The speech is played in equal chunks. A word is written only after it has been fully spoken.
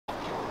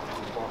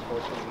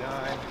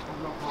429.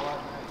 We'll go for a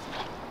ride.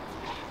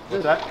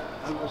 What's that?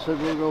 I said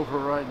we'll go for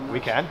a ride.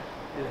 We can?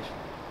 Yes.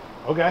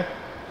 Okay.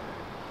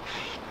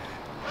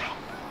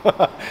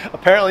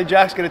 Apparently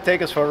Jack's going to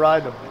take us for a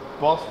ride to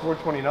Boss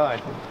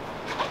 429.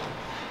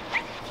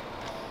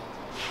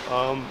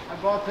 I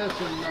bought this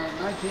in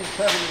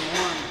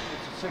 1971.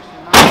 It's a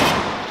 69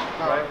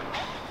 car. Right.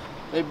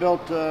 They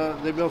built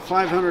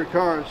 500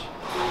 cars.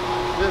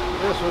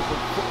 This was the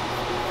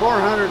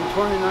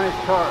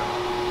 429th car.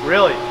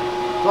 Really?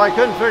 So I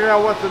couldn't figure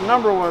out what the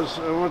number was,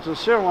 what the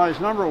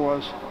serialized number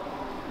was.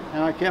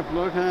 And I kept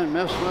looking at it and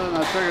messing with it, and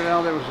I figured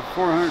out it was a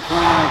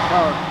 429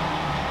 car.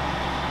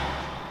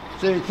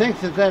 So you think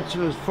that that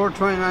was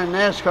 429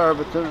 NASCAR,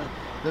 but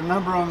the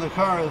number on the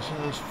car is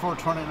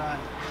 429.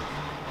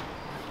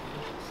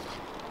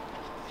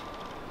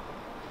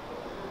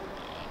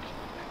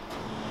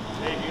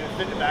 Hey, you gonna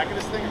fit in the back of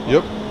this thing?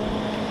 Yep.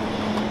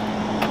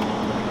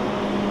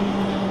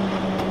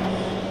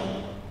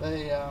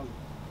 They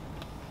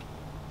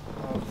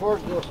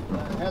Ford just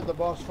had the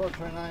Boss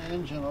 429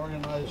 engine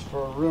organized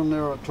for a real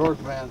narrow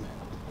torque band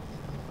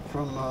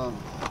from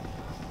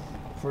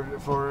for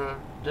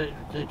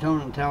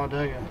Daytona and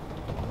Talladega.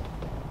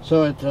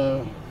 So it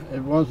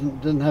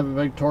didn't have a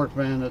big torque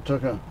band. It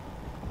took a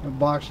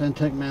box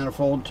intake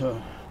manifold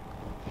to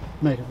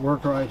make it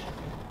work right.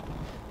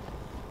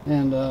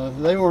 And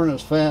they weren't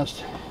as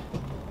fast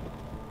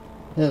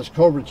as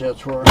Cobra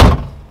jets were,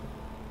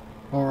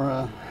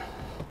 or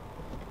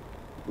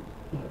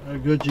a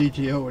good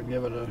GTO would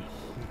give it a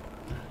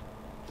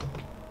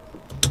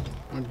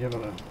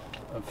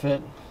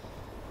fit.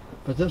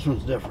 But this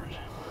one's different.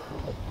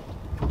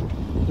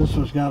 This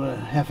one's got a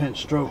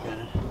half-inch stroke in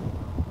it,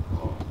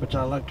 which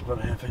I like to put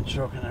a half-inch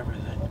stroke in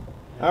everything.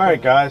 All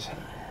right, guys.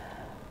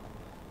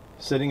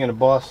 Sitting in a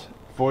Boss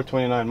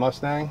 429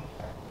 Mustang.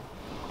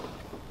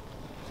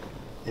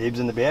 Abe's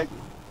in the back.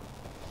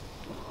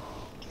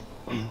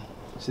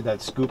 See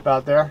that scoop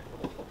out there?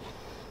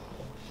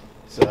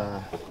 It's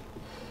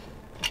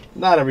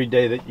not every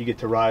day that you get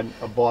to ride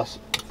a Boss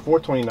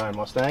 429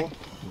 Mustang.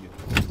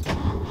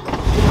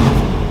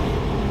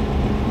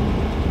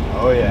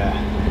 Oh yeah.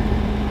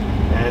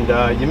 And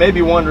you may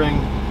be wondering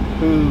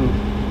who,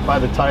 by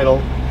the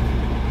title,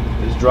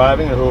 is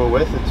driving or who we're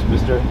with. It's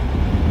Mr.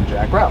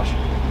 Jack Roush.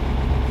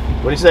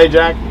 What do you say,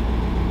 Jack?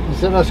 He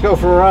said, let's go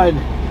for a ride.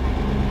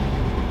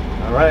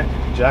 All right,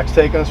 Jack's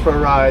taking us for a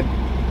ride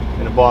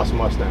in a Boss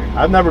Mustang.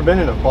 I've never been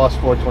in a Boss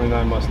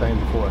 429 Mustang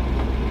before,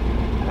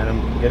 and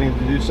I'm getting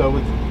to do so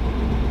with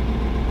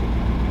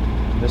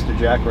Mr.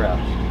 Jack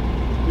Roush.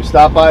 We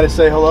stopped by to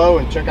say hello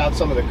and check out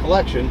some of the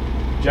collection.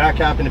 Jack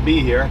happened to be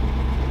here,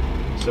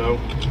 so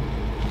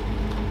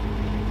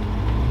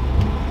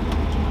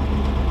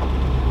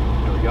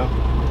there we go.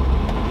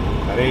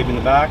 Got Abe in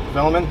the back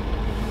filming.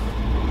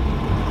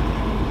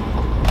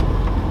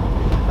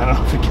 I don't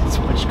know if it gets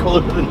much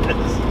cooler than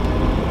this.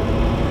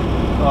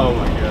 Oh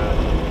my God.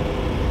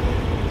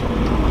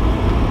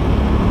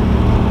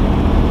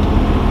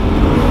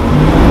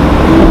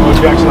 Oh,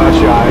 Jack's not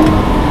shy.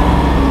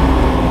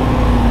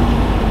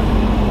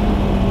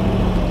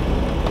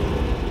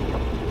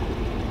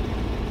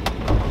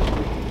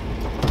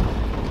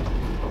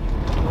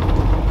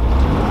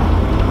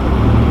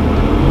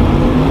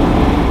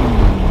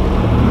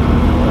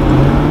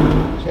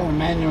 It's got a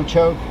manual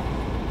choke.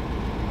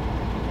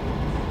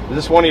 Is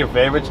this one of your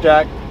favorites,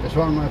 Jack? It's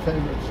one of my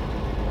favorites.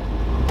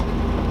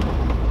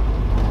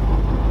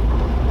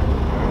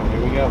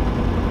 Here we go.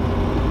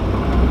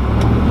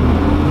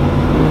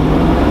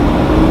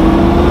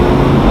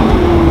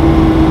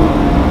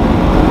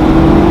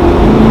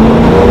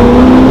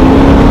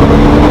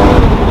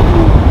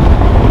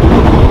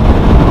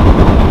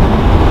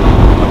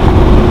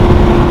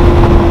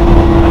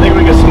 I think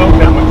we can smoke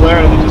that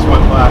McLaren that just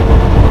went by.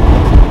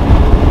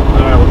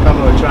 Alright, we're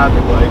coming to a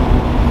traffic light.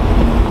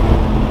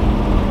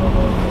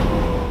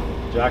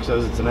 Jack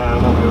says it's an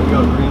animal. Here we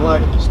go, green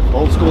light. Just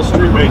old school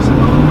street racing.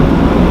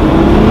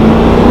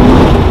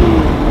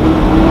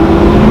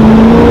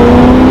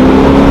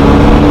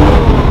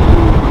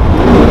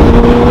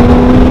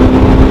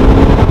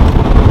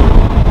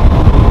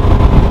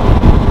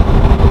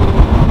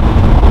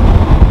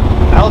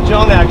 Al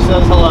Jonak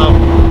says hello.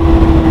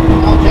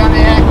 Al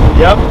Jonak?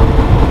 Yep.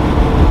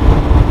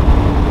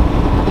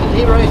 Did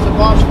he race the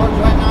Boss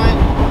 429?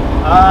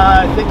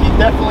 I think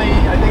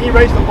he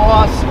raced the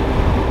Boss.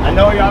 I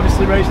know he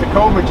obviously raced a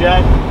Cobra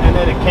Jet, and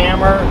then a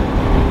Cammer,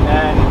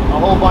 and a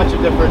whole bunch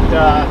of different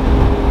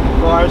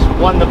cars.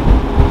 Won the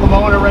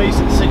Pomona race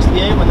in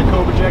 '68 when the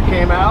Cobra Jet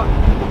came out.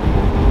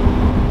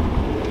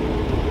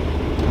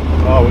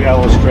 Oh, we got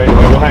a little straightaway.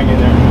 We'll hang in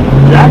there.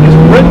 Jack is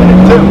ripping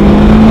it too.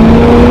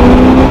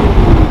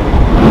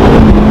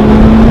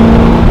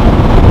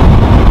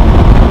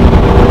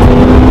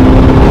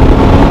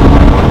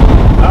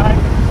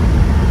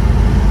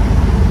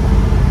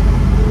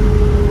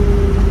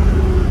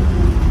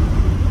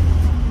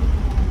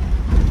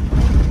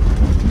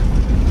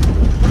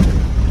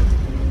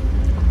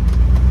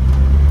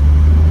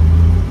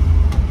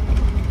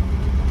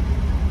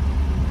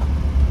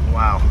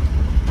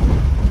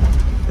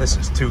 This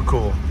is too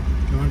cool.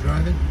 You want to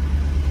drive it?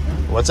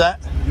 What's that?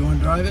 You want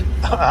to drive it?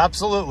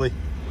 Absolutely.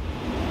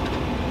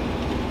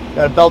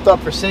 Got a belt up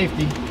for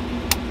safety.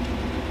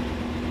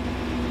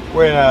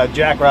 We're in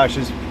Jack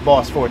Roush's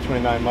Boss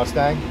 429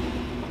 Mustang.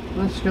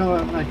 Let's go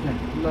and make a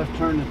left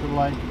turn at the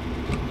light.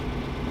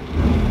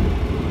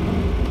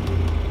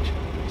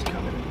 He's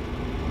coming in.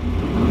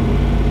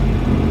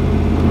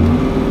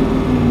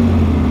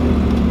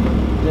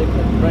 Take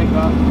the brake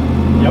off.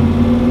 Yep.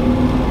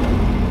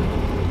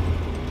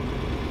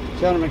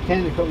 It's got a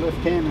mechanical lift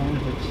cam in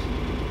it.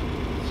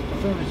 It's a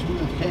fairly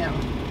smooth cam.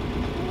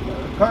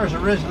 The cars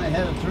originally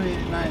had a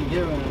 389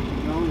 gear in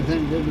it. The only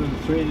thing it did with the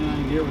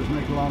 389 gear was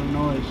make a lot of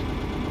noise.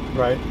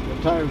 Right. The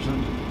tires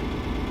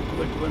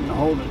wouldn't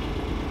hold it.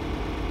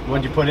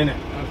 What'd you put in it?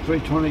 A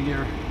 320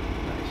 gear.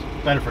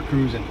 Nice. Better for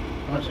cruising.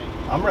 Was it?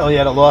 I'm really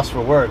at a loss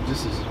for words.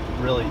 This is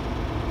really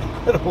an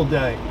incredible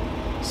day.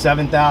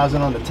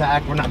 7,000 on the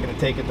tack. We're not going to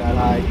take it that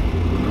high.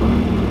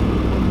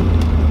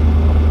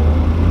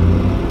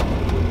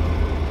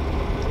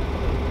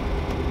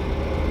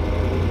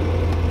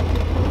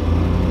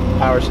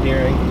 Power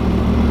steering.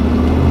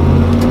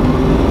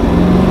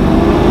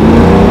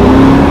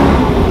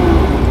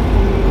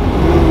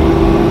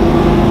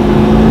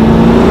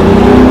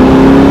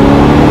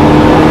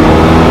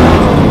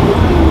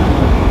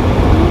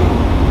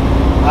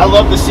 I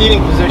love the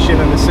seating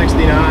position in the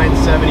 69,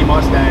 70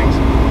 Mustangs.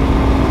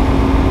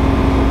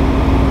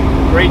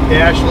 Great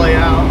dash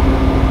layout.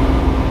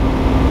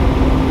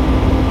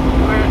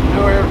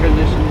 No air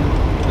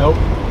conditioning. Nope.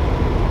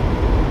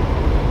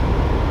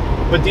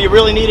 But do you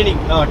really need any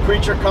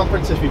creature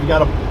comforts if you've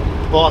got a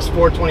Boss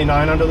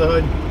 429 under the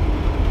hood?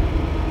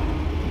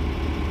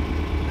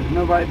 There's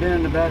nobody been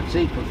in the back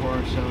seat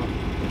before, so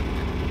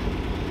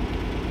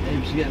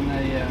Abe's getting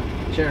a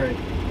cherry.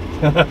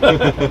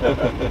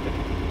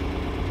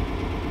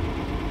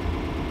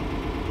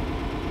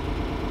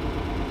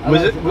 I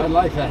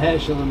like the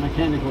hash of the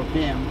mechanical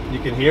cam.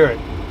 You can hear it.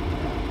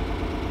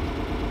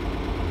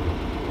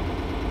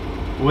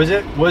 Was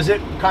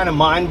it kind of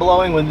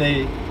mind-blowing when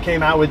they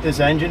came out with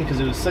this engine, because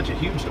it was such a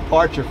huge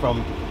departure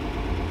from...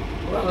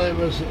 Well, it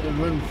was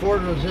when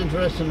Ford was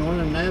interested in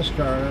winning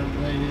NASCAR.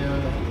 They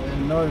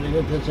in order to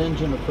get this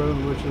engine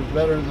approved, which was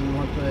better than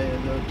what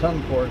the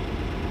ton port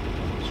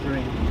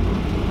screen.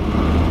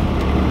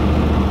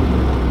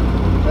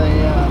 They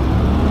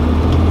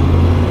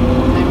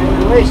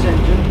made a race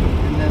engine,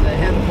 and then they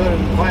had to put it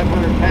in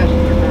 500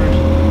 passenger cars.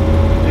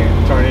 You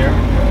can turn here.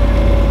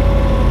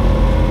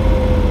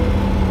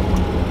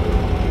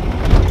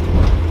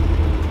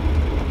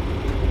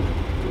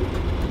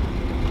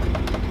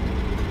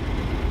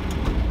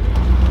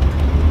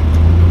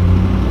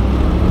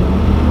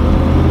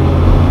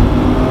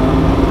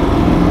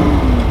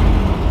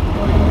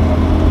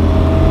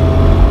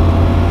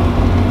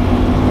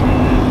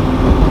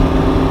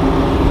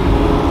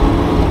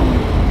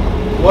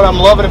 What I'm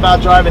loving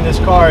about driving this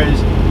car is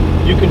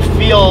you can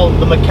feel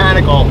the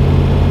mechanical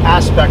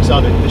aspects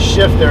of it. The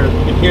shifter,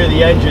 you can hear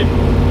the engine.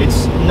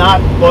 It's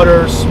not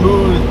butter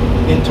smooth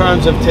in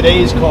terms of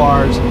today's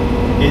cars.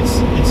 It's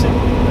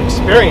an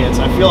experience.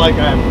 I feel like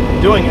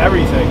I'm doing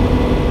everything.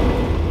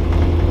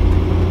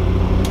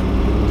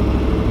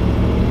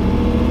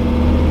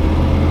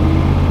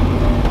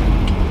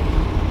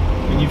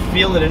 And you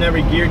feel it in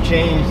every gear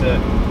change, the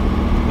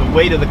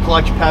weight of the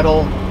clutch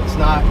pedal. It's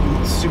not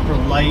super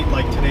light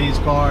like today's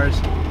cars.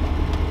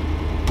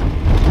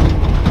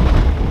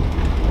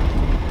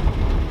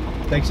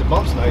 Thinks the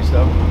bump's nice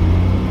though.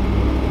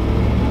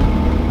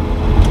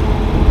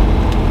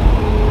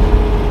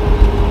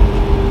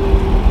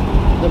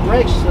 The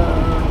brakes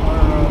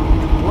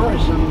are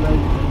worrisome. It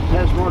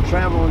has more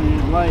travel than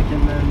you'd like,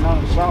 and they're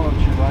not as solid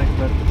as you'd like,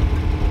 but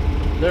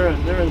they're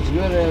as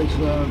good as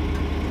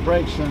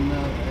brakes in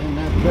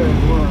that period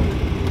were.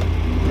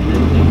 And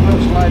it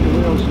will slide the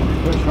wheels if you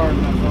push hard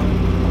enough on it.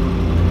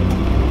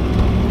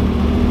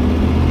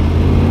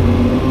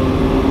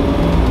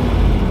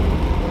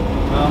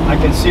 Well, I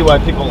can see why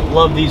people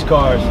love these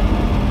cars.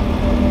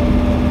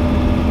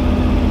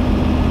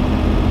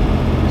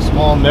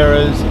 Small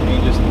mirrors, I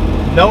mean, just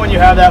knowing you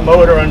have that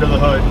motor under the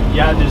hood,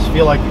 you just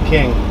feel like the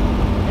king.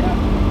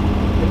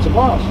 Yeah, it's a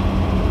boss.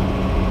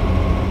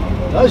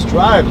 It does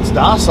drive, it's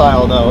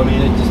docile though. I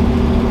mean, it just,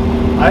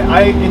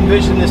 I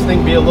envision this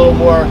thing be a little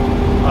more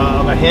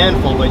of a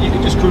handful, but you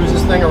could just cruise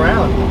this thing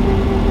around.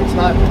 It's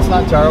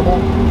not terrible.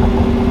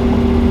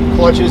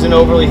 Clutch isn't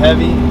overly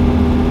heavy.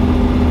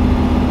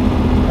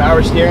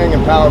 Power steering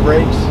and power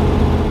brakes.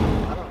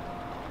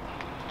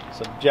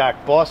 So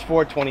Jack, Boss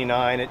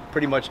 429, it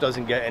pretty much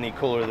doesn't get any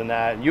cooler than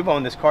that. You've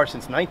owned this car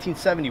since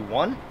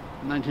 1971?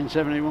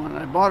 1971.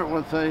 I bought it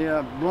with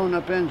a blown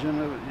up engine.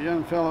 A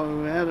young fellow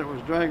who had it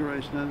was drag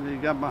racing it. He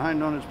got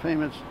behind on his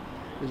payments.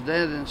 His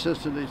dad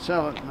insisted he'd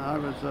sell it, and I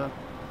was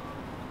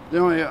the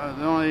only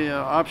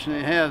option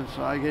he had,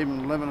 so I gave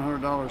him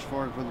 $1,100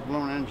 for it with a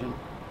blown engine.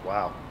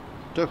 Wow.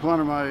 Took one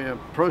of my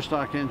Pro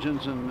Stock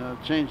engines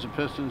and changed the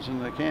pistons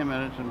and the cam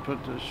in it and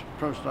put the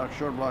Pro Stock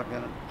short block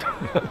in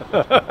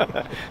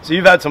it. So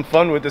you've had some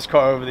fun with this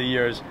car over the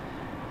years.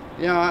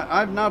 Yeah,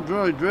 I've not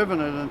really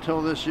driven it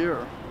until this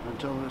year,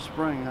 until this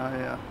spring.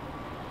 I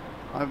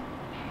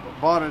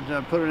bought it,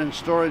 put it in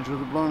storage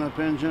with a blown-up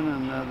engine,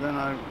 and then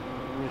I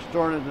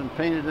restored it and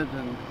painted it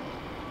and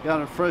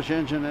got a fresh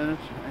engine in it,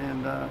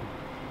 and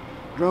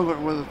drove it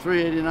with a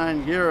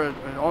 389 gear.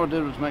 All it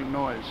did was make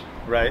noise.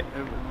 Right.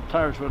 The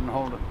tires wouldn't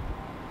hold it.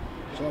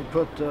 So I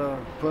put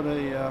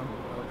a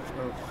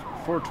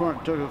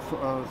 420, took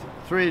a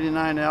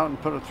 389 out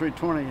and put a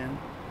 320 in.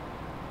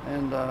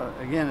 And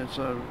again, it's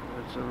a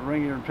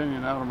ring gear and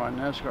pinion out of my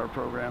NASCAR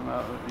program,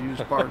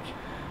 used parts.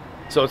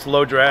 So it's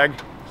low drag.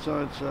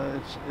 So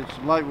it's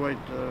lightweight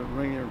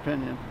ring gear and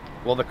pinion.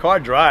 Well, the car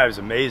drives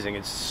amazing.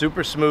 It's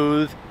super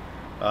smooth.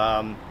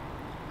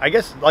 I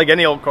guess like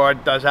any old car,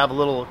 it does have a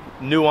little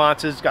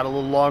nuances. Got a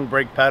little long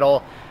brake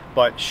pedal,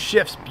 but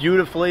shifts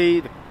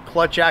beautifully. The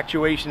clutch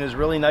actuation is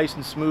really nice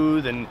and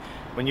smooth, and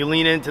when you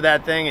lean into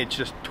that thing, it's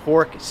just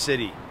torque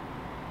city.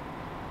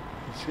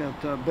 It's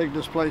got big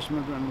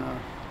displacement, and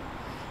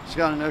it's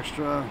got an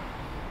extra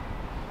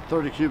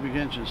 30 cubic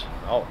inches.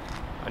 Oh,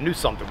 I knew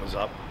something was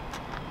up.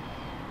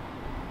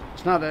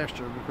 It's not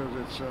extra because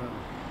it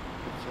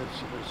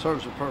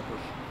serves a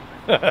purpose.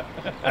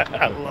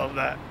 I love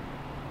that.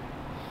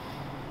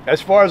 As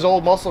far as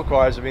old muscle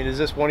cars, I mean, is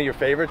this one of your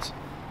favorites?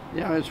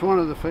 Yeah, it's one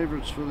of the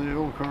favorites for the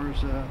old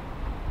cars.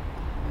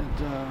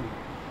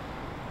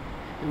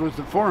 It was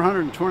the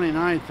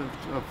 429th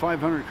of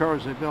 500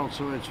 cars they built,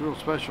 so it's real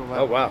special.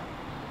 Oh, wow.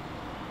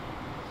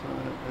 So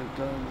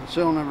the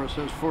serial number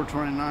says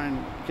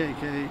 429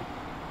 KK.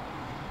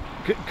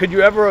 Could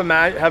you ever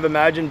have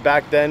imagined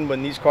back then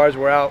when these cars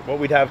were out what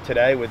we'd have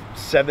today with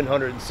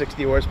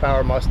 760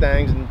 horsepower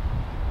Mustangs? And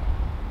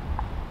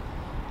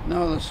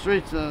no, the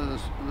street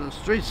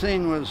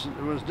scene was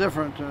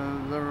different.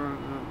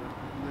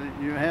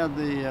 You had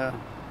the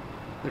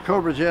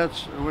Cobra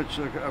Jets, which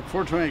a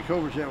 420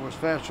 Cobra Jet was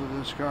faster than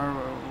this car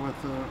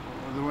with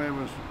the way it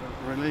was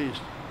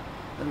released.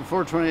 And the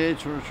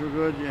 428s, which were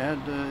good, you had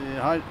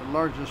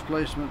large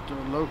displacement,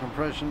 low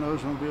compression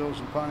Oldsmobiles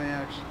and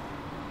Pontiacs.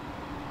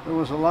 There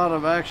was a lot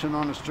of action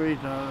on the street.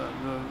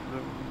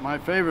 My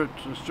favorite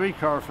street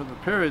car for the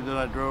period that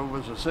I drove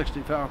was a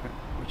 60 Falcon,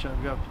 which I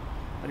got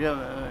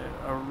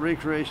a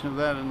recreation of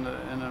that in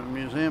a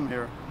museum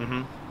here.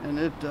 Mm-hmm. And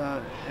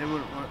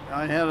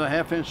I had a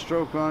half-inch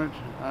stroke on it.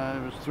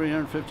 It was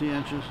 350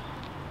 inches.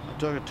 I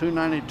took a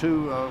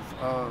 292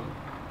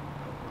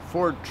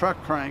 Ford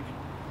truck crank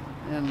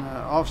and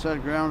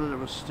offset grounded. It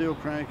was steel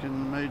crank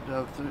and made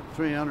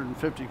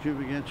 350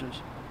 cubic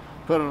inches.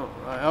 Put an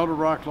Elder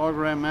Rock log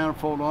ram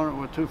manifold on it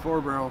with 2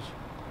 4-barrels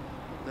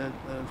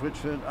which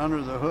fit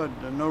under the hood.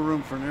 No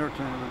room for an air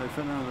tank, but they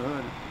fit under the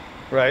hood.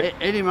 Right.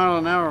 80 mile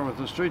an hour with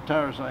the street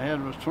tires I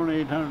had was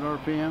 2,800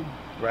 RPM.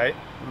 Right.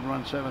 Would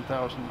run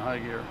 7,000 in high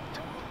gear.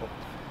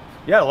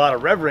 You had a lot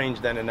of rev range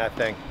then in that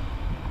thing.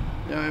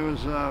 Yeah, it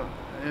was.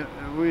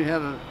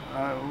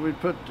 We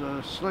put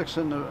slicks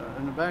in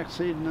the back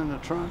seat and in the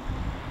trunk.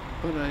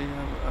 Put a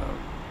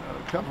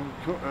couple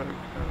of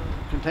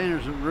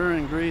containers of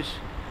rear-end grease.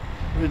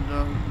 We'd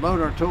load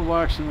our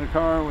toolbox in the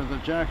car with a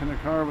jack in the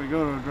car. We'd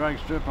go to a drag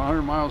strip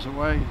 100 miles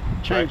away,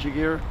 change the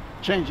gear,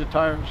 change the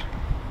tires,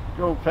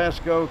 go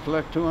past go,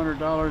 collect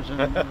 $200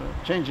 and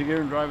change the gear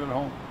and drive it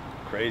home.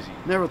 Crazy.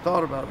 Never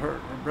thought about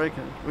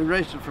breaking it. We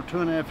raced it for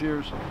 2.5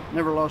 years,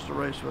 never lost a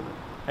race with it.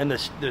 And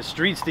the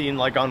street scene,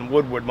 like on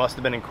Woodward, must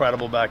have been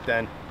incredible back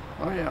then.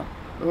 Oh yeah.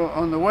 Well,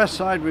 on the west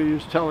side we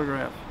used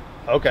telegraph.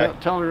 Okay.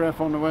 Telegraph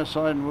on the west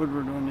side and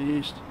Woodward on the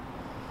east.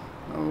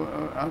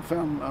 I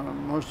found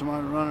most of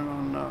mine running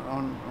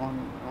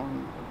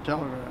on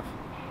telegraph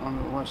on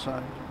the west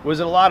side. Was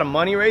it a lot of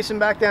money racing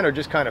back then, or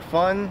just kind of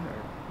fun?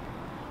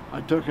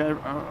 I took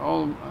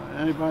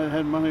anybody that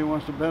had money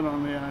wants to bet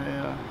on me.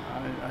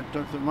 I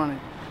took the money.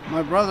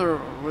 My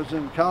brother was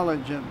in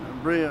college in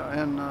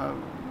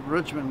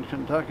Richmond,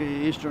 Kentucky,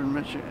 Eastern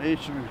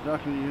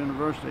Kentucky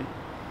University,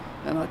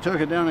 and I took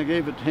it down and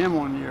gave it to him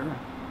one year.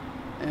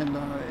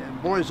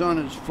 And boys on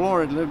his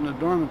floor had lived in a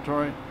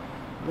dormitory.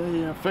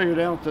 They figured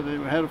out that he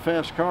had a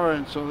fast car,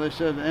 and so they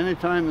said,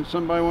 anytime that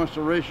somebody wants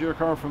to race your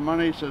car for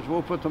money, he says,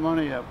 we'll put the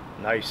money up.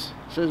 Nice.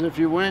 Says if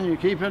you win, you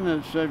keep it,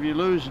 and if you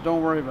lose,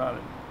 don't worry about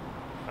it.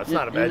 That's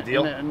not a bad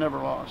deal. And never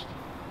lost.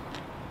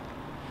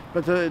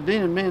 But the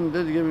Dean and Men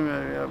did give him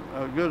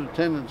a good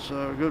attendance,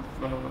 a good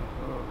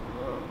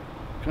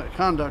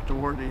conduct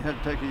award. He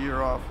had to take a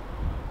year off.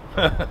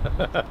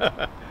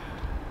 I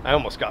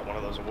almost got one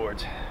of those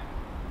awards.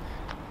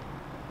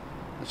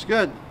 That's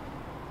good.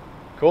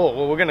 Cool.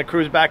 Well, we're going to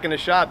cruise back in the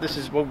shop.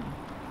 We'll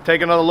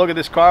take another look at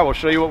this car. We'll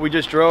show you what we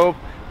just drove.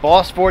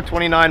 Boss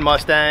 429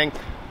 Mustang,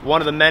 one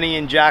of the many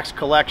in Jack's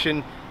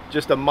collection.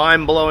 Just a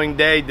mind-blowing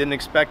day. Didn't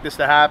expect this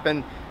to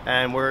happen,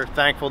 and we're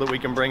thankful that we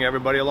can bring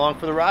everybody along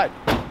for the ride.